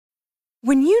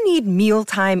When you need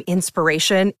mealtime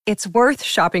inspiration, it's worth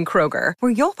shopping Kroger,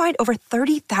 where you'll find over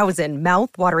 30,000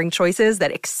 mouth-watering choices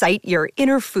that excite your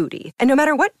inner foodie. And no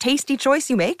matter what tasty choice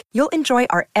you make, you'll enjoy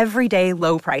our everyday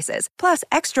low prices, plus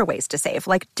extra ways to save,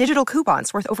 like digital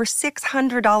coupons worth over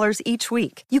 $600 each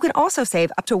week. You can also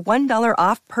save up to $1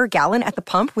 off per gallon at the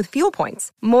pump with fuel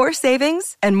points. More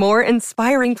savings and more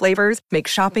inspiring flavors make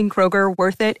shopping Kroger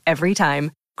worth it every time.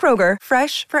 Kroger,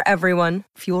 fresh for everyone.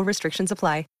 Fuel restrictions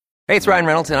apply. Hey, it's Ryan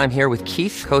Reynolds, and I'm here with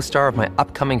Keith, co-star of my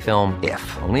upcoming film,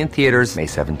 If, only in theaters May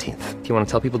 17th. Do you want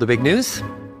to tell people the big news?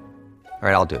 All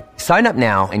right, I'll do it. Sign up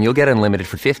now and you'll get unlimited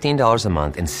for $15 a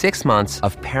month and 6 months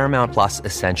of Paramount Plus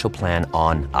Essential Plan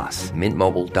on us.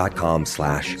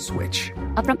 MintMobile.com/switch.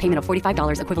 Upfront payment of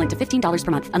 $45 equivalent to $15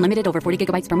 per month. Unlimited over 40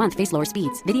 gigabytes per month. Face lower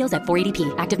speeds. Videos at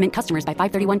 480p. Active Mint customers by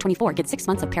 531.24 get 6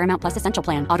 months of Paramount Plus Essential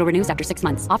Plan. Auto renews after 6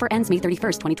 months. Offer ends May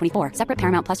 31st, 2024. Separate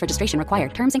Paramount Plus registration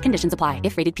required. Terms and conditions apply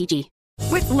if rated PG.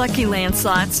 With Lucky Land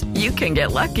Slots, you can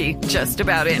get lucky just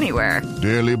about anywhere.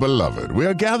 Dearly beloved, we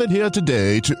are gathered here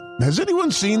today to... Has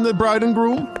anyone seen the bride and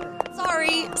groom?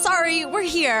 Sorry, we're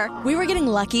here. We were getting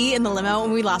lucky in the limo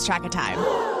and we lost track of time.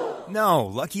 No,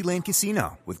 Lucky Land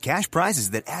Casino, with cash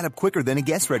prizes that add up quicker than a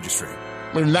guest registry.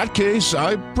 In that case,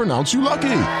 I pronounce you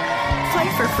lucky.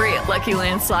 Play for free at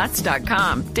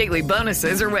LuckyLandSlots.com. Daily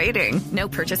bonuses are waiting. No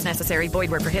purchase necessary.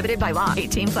 Void where prohibited by law.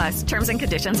 18+. Terms and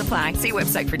conditions apply. See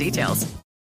website for details.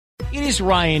 It is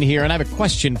Ryan here, and I have a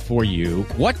question for you.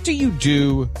 What do you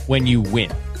do when you win?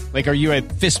 Like, are you a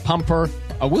fist pumper,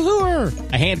 a woo-hooer,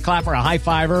 a hand clapper, a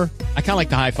high-fiver? I kind of like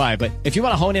the high-five, but if you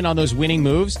want to hone in on those winning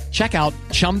moves, check out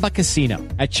Chumba Casino.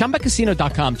 At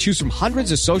ChumbaCasino.com, choose from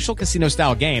hundreds of social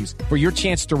casino-style games for your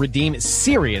chance to redeem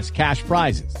serious cash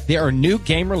prizes. There are new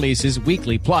game releases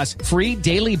weekly, plus free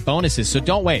daily bonuses, so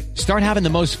don't wait. Start having the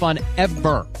most fun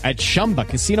ever at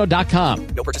ChumbaCasino.com.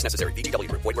 No purchase necessary.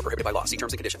 VGW. Void where prohibited by law. See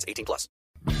terms and conditions. 18+.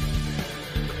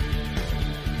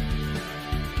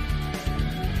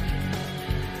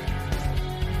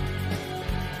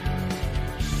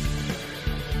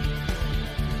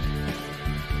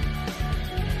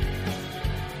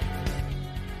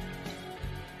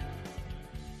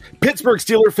 Pittsburgh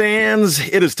Steelers fans,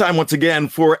 it is time once again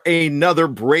for another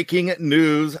breaking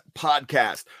news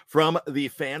podcast from the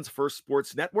Fans First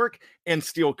Sports Network and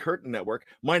Steel Curtain Network.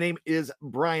 My name is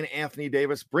Brian Anthony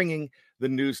Davis, bringing the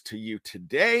news to you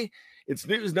today. It's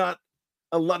news not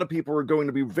a lot of people are going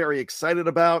to be very excited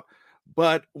about,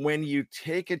 but when you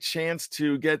take a chance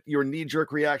to get your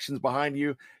knee-jerk reactions behind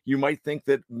you, you might think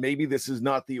that maybe this is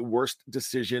not the worst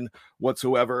decision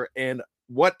whatsoever. And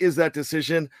what is that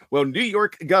decision? Well, New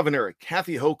York Governor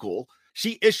Kathy Hochul,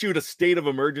 she issued a state of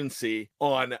emergency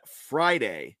on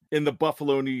Friday in the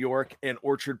Buffalo, New York, and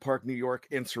Orchard Park, New York,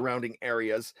 and surrounding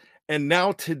areas. And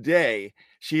now today,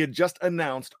 she had just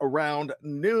announced around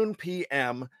noon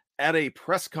p.m. at a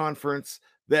press conference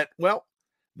that, well,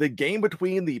 the game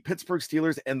between the Pittsburgh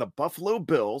Steelers and the Buffalo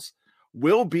Bills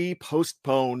will be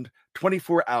postponed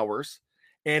 24 hours,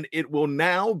 and it will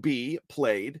now be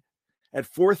played at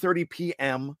 4:30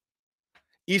 p.m.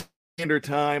 Eastern Standard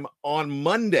Time on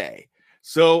Monday.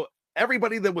 So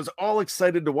everybody that was all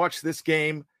excited to watch this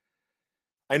game,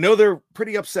 I know they're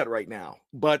pretty upset right now,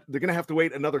 but they're going to have to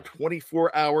wait another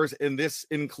 24 hours, and this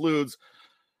includes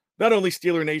not only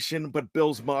Steeler Nation, but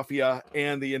Bills Mafia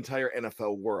and the entire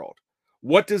NFL world.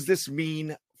 What does this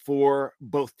mean for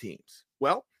both teams?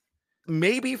 Well,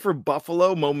 maybe for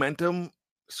Buffalo, momentum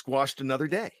squashed another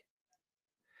day.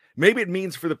 Maybe it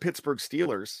means for the Pittsburgh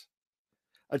Steelers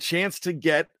a chance to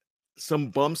get some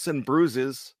bumps and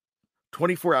bruises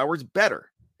 24 hours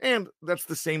better. And that's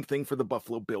the same thing for the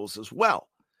Buffalo Bills as well.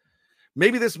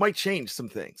 Maybe this might change some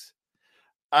things.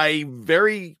 I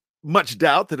very much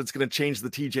doubt that it's going to change the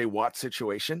TJ Watt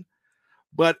situation,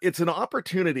 but it's an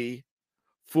opportunity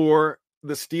for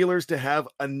the Steelers to have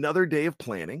another day of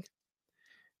planning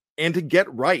and to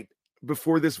get right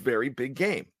before this very big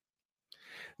game.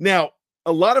 Now,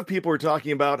 a lot of people are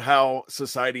talking about how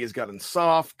society has gotten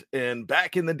soft, and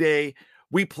back in the day,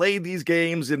 we played these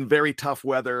games in very tough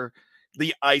weather.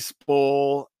 The Ice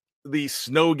Bowl, the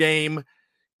snow game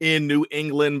in New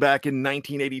England back in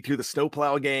 1982, the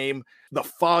snowplow game, the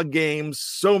fog games,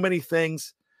 so many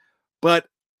things. But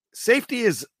safety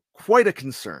is quite a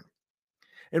concern.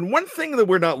 And one thing that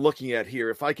we're not looking at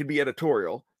here, if I could be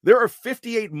editorial, there are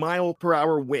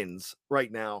 58-mile-per-hour winds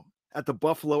right now at the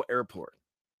Buffalo airport.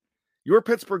 Your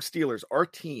Pittsburgh Steelers, our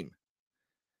team,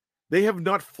 they have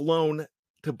not flown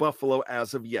to Buffalo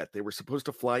as of yet. They were supposed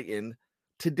to fly in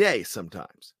today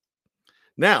sometimes.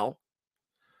 Now,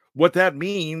 what that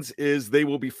means is they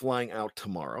will be flying out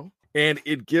tomorrow, and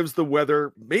it gives the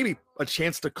weather maybe a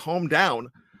chance to calm down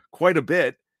quite a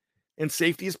bit, and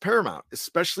safety is paramount,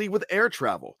 especially with air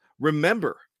travel.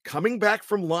 Remember, coming back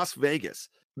from Las Vegas,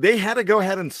 they had to go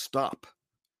ahead and stop.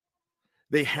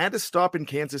 They had to stop in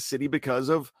Kansas City because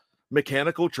of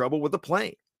mechanical trouble with the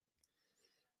plane.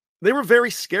 They were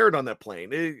very scared on that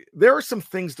plane. There are some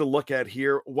things to look at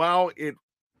here. While it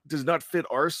does not fit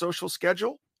our social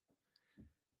schedule,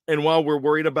 and while we're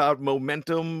worried about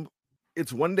momentum,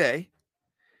 it's one day,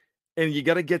 and you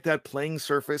got to get that playing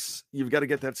surface. You've got to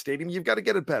get that stadium. You've got to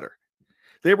get it better.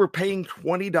 They were paying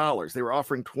 $20. They were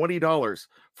offering $20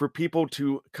 for people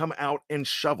to come out and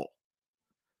shovel,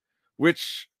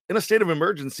 which in a state of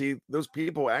emergency, those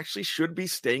people actually should be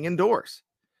staying indoors.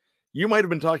 You might have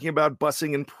been talking about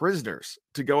busing in prisoners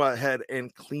to go ahead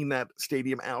and clean that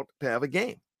stadium out to have a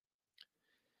game.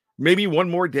 Maybe one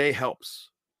more day helps.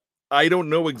 I don't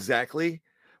know exactly,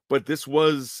 but this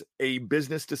was a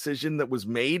business decision that was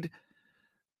made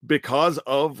because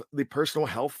of the personal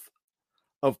health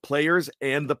of players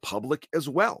and the public as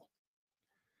well.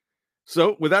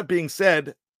 So with that being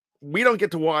said, we don't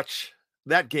get to watch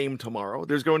that game tomorrow.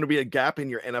 There's going to be a gap in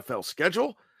your NFL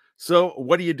schedule. So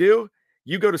what do?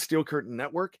 You go to Steel Curtain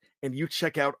Network and you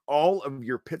check out all of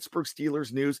your Pittsburgh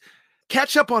Steelers news.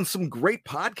 Catch up on some great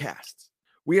podcasts.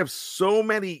 We have so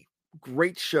many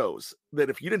great shows that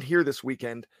if you didn't hear this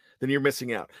weekend, then you're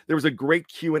missing out. There was a great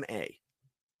Q&A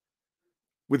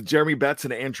with Jeremy Betts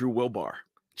and Andrew Wilbar.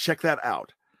 Check that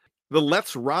out. The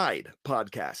Let's Ride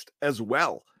podcast as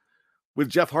well with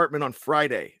Jeff Hartman on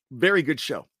Friday. Very good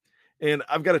show. And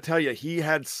I've got to tell you, he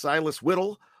had Silas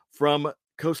Whittle from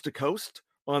Coast to Coast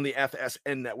on the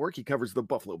FSN network. He covers the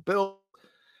Buffalo Bills.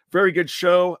 Very good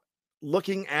show,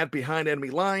 looking at behind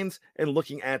enemy lines and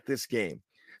looking at this game.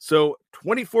 So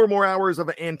 24 more hours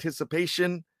of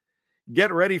anticipation.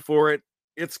 Get ready for it.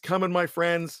 It's coming, my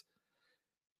friends.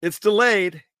 It's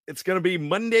delayed. It's going to be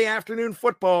Monday afternoon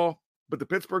football, but the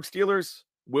Pittsburgh Steelers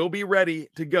will be ready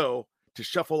to go to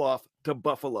shuffle off to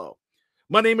Buffalo.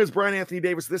 My name is Brian Anthony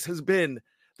Davis. This has been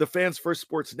the Fans First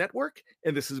Sports Network,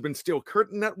 and this has been Steel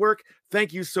Curtain Network.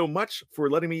 Thank you so much for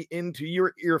letting me into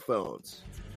your earphones.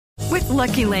 With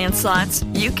Lucky Land Slots,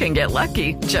 you can get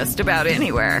lucky just about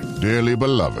anywhere. Dearly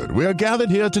beloved, we are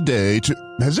gathered here today to...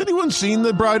 Has anyone seen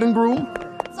the bride and groom?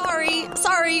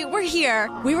 Sorry, we're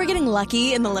here. We were getting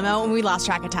lucky in the limo and we lost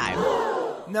track of time.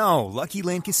 No, Lucky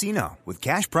Land Casino, with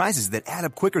cash prizes that add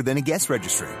up quicker than a guest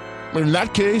registry. In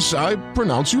that case, I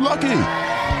pronounce you lucky.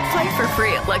 Play for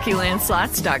free at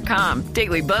LuckyLandSlots.com.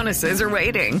 Daily bonuses are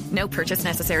waiting. No purchase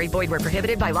necessary. Void where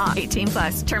prohibited by law.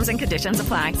 18+. Terms and conditions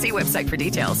apply. See website for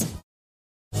details.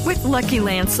 With Lucky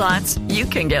Land Slots, you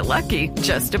can get lucky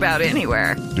just about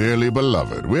anywhere. Dearly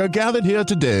beloved, we are gathered here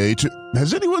today to...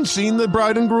 Has anyone seen the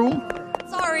bride and groom?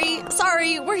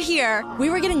 Sorry, we're here. We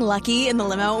were getting lucky in the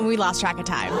limo and we lost track of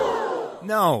time.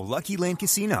 No, Lucky Land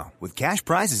Casino, with cash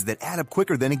prizes that add up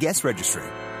quicker than a guest registry.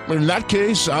 In that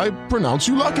case, I pronounce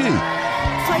you lucky.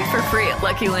 Play for free at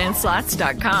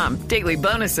LuckyLandSlots.com. Daily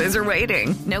bonuses are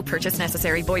waiting. No purchase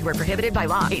necessary. Void where prohibited by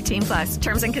law. 18+.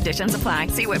 Terms and conditions apply.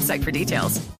 See website for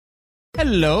details.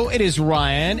 Hello, it is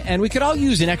Ryan, and we could all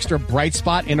use an extra bright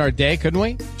spot in our day, couldn't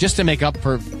we? Just to make up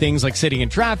for things like sitting in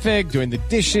traffic, doing the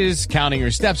dishes, counting your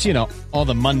steps, all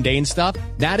the mundane stuff.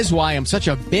 That is why I'm such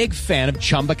a big fan of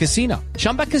Chumba Casino.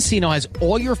 Chumba Casino has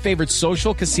all your favorite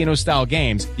social casino-style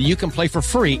games that you can play for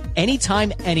free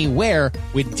anytime, anywhere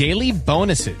with daily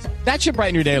bonuses. That should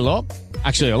brighten your day a little.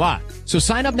 Actually, a lot. So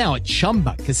sign up now at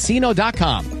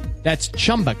ChumbaCasino.com. That's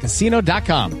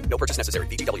ChumbaCasino.com. No purchase necessary.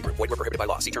 VGW Group. Void where prohibited by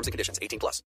law. See terms and conditions.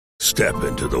 18+. Step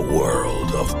into the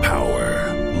world of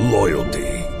power, loyalty,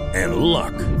 and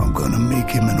luck. I'm going to make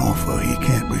him an offer he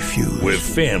can't refuse. With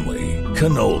family,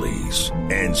 cannolis,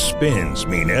 and spins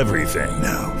mean everything.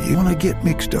 Now, you want to get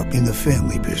mixed up in the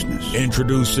family business.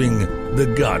 Introducing The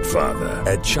Godfather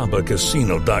at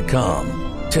ChumbaCasino.com.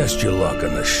 Test your luck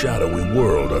in the shadowy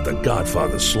world of The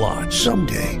Godfather slot.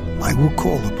 Someday, I will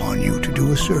call upon you to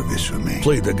do a service for me.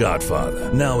 Play The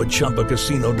Godfather, now at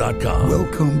ChumbaCasino.com.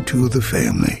 Welcome to the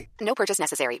family. No purchase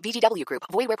necessary. VGW Group.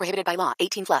 Void where prohibited by law.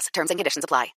 18+. Terms and conditions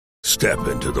apply. Step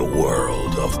into the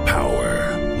world of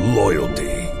power,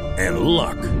 loyalty, and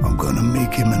luck. I'm going to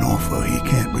make him an offer he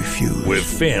can't refuse. With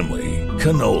family,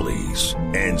 cannolis,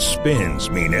 and spins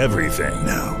mean everything.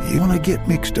 Now, you want to get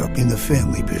mixed up in the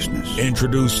family business.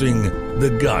 Introducing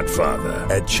The Godfather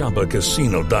at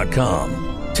ChumbaCasino.com.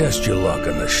 Test your luck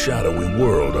in the shadowy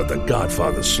world of The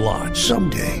Godfather slot.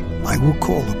 Someday, I will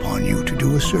call upon you to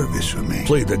do a service for me.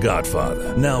 Play The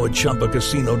Godfather, now at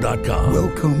ChumbaCasino.com.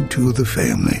 Welcome to the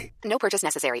family. No purchase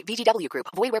necessary. VGW Group.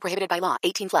 Void where prohibited by law.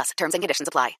 18+. Terms and conditions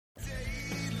apply.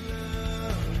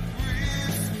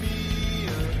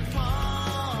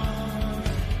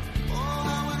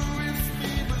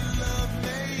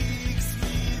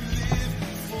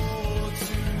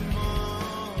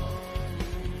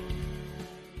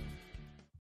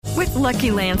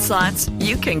 Lucky Land Slots,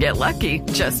 you can get lucky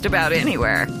just about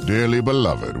anywhere. Dearly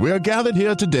beloved, we are gathered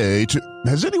here today to...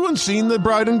 Has anyone seen the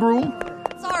bride and groom?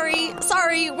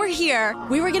 Sorry, we're here.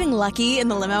 We were getting lucky in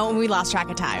the limo and we lost track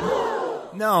of time.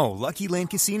 No, Lucky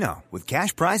Land Casino, with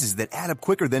cash prizes that add up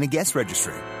quicker than a guest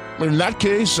registry. In that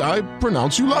case, I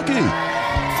pronounce you lucky.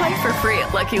 Play for free at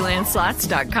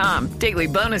LuckyLandSlots.com. Daily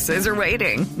bonuses are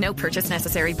waiting. No purchase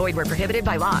necessary. Void where prohibited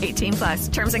by law.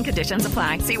 18+. Terms and conditions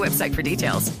apply. See website for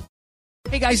details.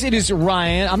 Hey guys, it is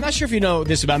Ryan. I'm not sure if you know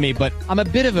this about me, but I'm a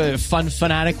bit of a fun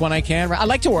fanatic when I can. I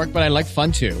like to work, but I like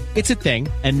fun too. It's a thing.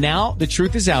 And now the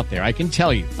truth is out there. I can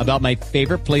tell you about my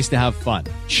favorite place to have fun.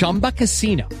 Chumba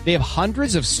Casino. They have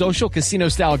hundreds of social casino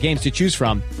style games to choose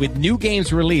from with new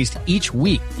games released each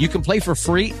week. You can play for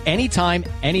free anytime,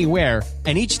 anywhere.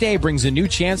 And each day brings a new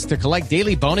chance to collect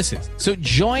daily bonuses. So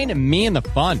join me in the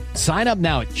fun. Sign up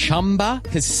now at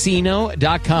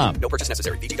ChumbaCasino.com. No purchase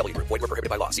necessary. VGW. Void where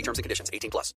prohibited by law. See terms and conditions.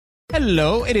 18+.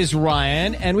 Hello, it is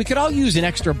Ryan, and we could all use an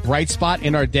extra bright spot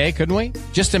in our day, couldn't we?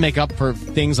 Just to make up for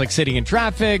things like sitting in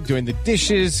traffic, doing the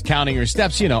dishes, counting your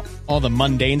steps, you know, all the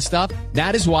mundane stuff.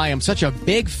 That is why I'm such a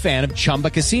big fan of Chumba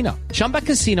Casino. Chumba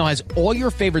Casino has all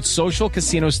your favorite social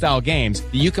casino-style games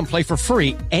that you can play for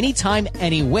free anytime,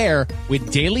 anywhere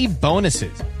with daily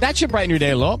bonuses. That should brighten your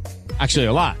day a little. Actually,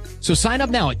 a lot. So sign up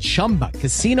now at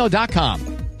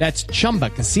ChumbaCasino.com. That's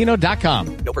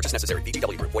ChumbaCasino.com. No purchase necessary.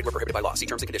 VGW. Void where prohibited by law. See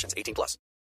terms and conditions. 18+.